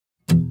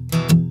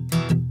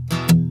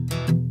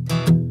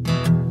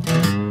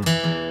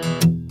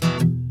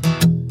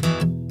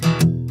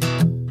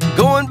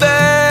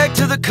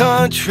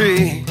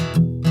country.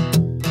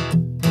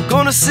 I'm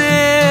gonna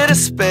sit a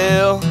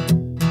spell.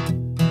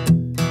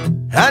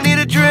 I need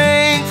a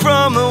drink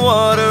from the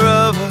water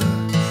of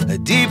a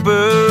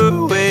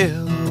deeper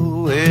well.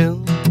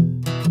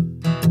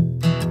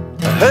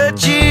 I heard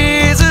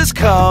Jesus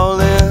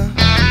calling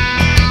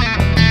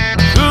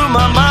through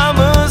my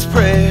mama's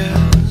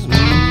prayers.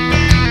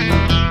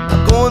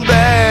 I'm going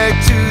back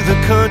to the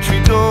country,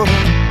 gonna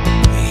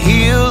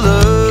heal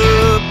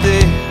up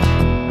there.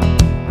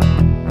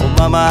 Oh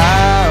mama,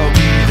 I'll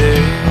be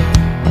there.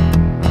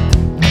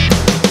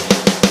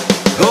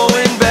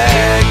 Going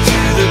back to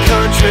the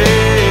country.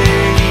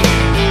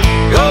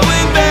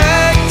 Going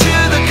back to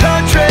the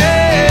country.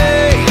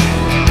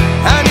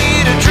 I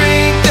need to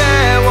drink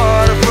that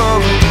water from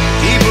a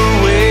deeper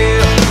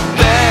well.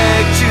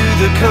 Back to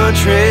the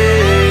country.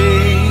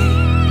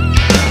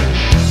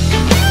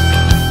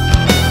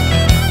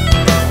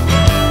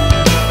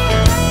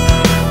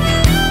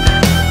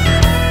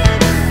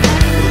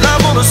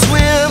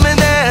 Swim in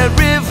that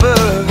river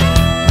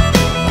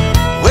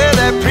where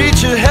that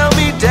preacher held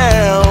me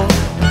down.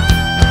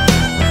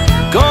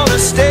 Gonna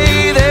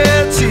stay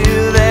there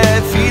till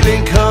that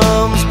feeling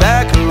comes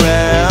back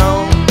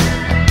around.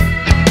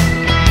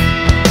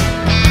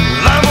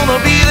 I'm gonna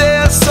be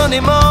there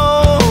Sunday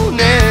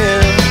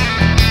morning.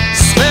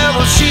 Smell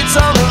those sheets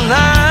on the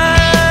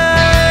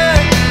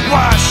line.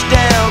 Wash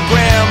down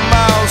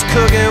grandma's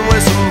cooking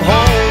with some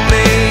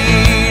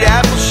homemade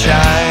apple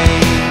shine.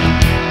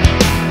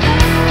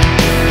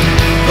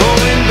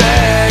 Going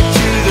back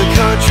to the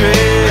country.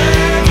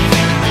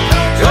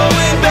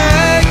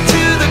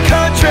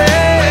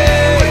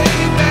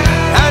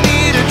 I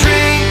need to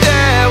drink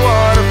that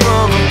water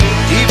from a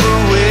deeper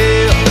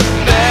well.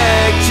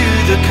 Back to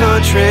the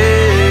country.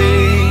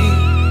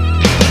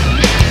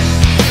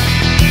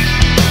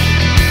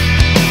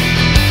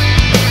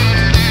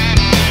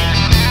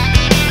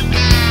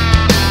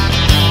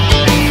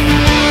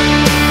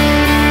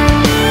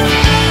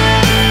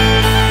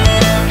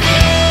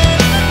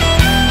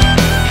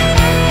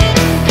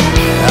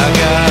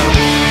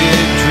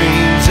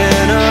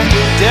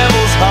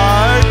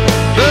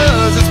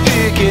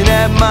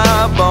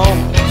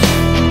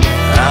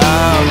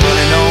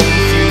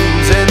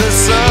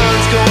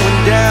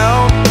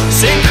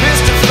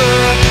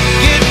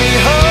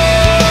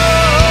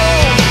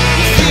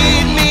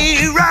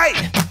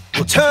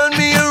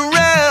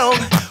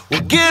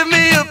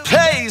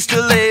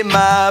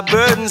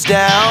 Burdens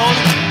down.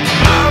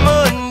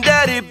 Mama and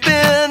Daddy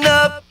been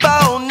up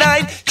all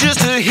night just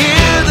to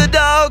hear the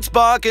dogs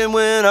barking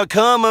when I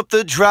come up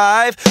the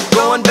drive.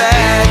 Going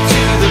back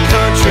to the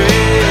country.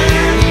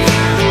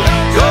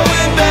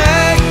 Going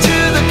back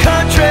to the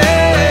country.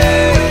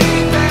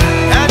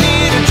 I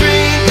need to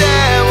drink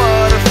that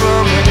water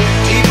from a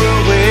deeper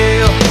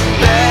well.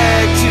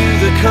 Back to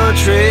the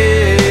country.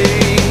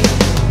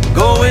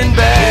 Going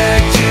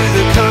back to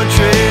the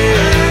country.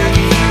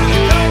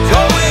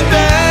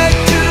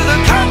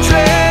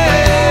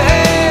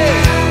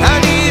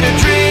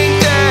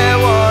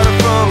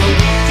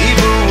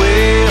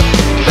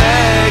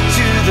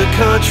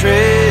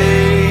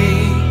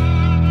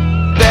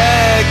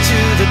 Back to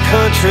the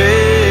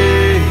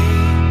country.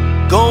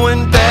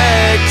 Going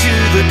back to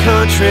the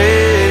country.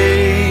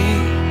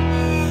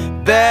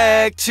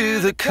 Back to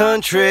the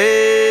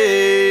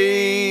country.